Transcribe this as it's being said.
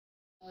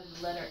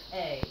letter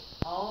A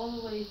all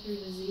the way through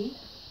to Z?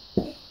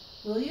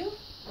 Will you?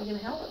 Are you going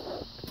to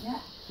help? Yeah.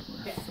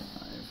 Okay.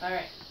 All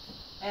right.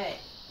 A.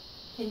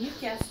 Can you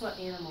guess what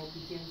animal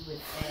begins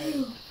with A?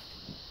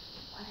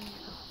 What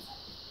animal?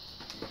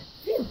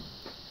 Phew.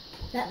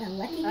 Got my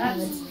lucky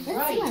cards. Right.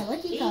 Let's see my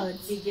lucky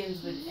cards.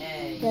 Begins with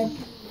A. Good.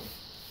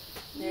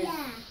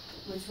 Yeah.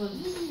 Which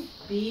one?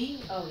 B?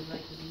 Oh, you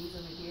like the B's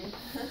over here?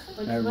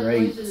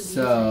 Alright,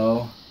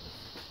 so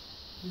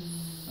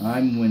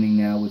I'm winning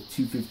now with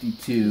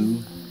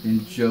 252,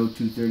 then Joe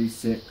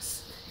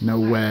 236. No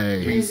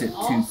way. Reece at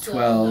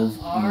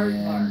 212,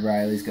 and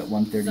Riley's got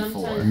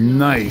 134.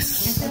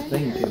 Nice. I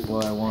think if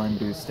what I want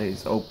to do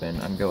stays open,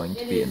 I'm going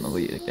to be in the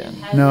lead again.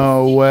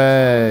 No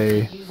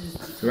way.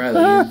 So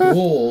Riley, your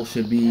goal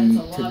should be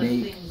to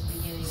make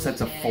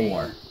sets of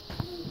 4.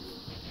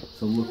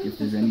 So look if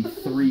there's any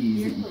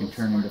 3s that you can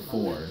turn into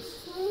 4s.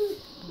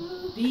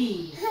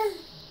 B.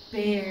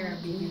 Bear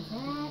begins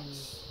with B.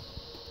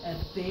 A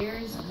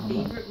bear's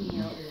favorite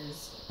meal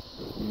is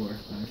 4,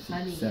 5, 6,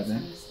 honey. 7.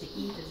 Honey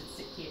sticky. Does it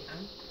stick to your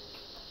tongue?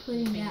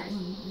 Putting that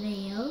one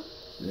there.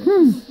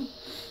 6.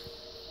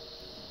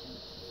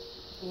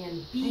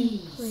 And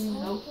bees.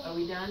 Oh, are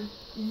we done?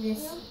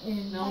 This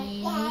is No.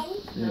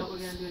 there. No, we're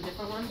going to do a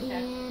different one? Okay.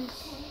 And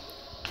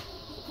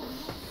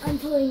I'm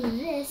putting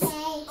this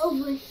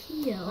over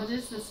here. What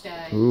is this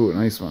guy? Ooh,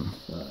 nice one.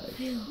 5,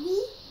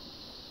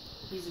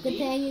 He's a The bee?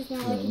 tag is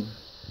not like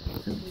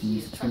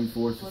 17,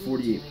 24,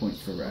 48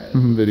 points for Riley.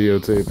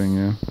 Videotaping,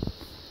 yeah.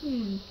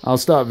 I'll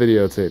stop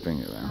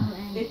videotaping it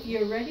then. If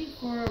you're ready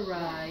for a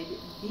ride,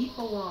 beep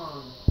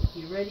along. If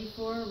you're ready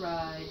for a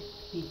ride,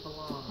 beep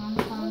along.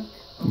 honk honk.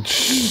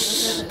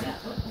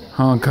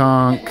 Honk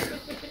honk.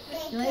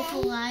 Ready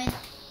for live?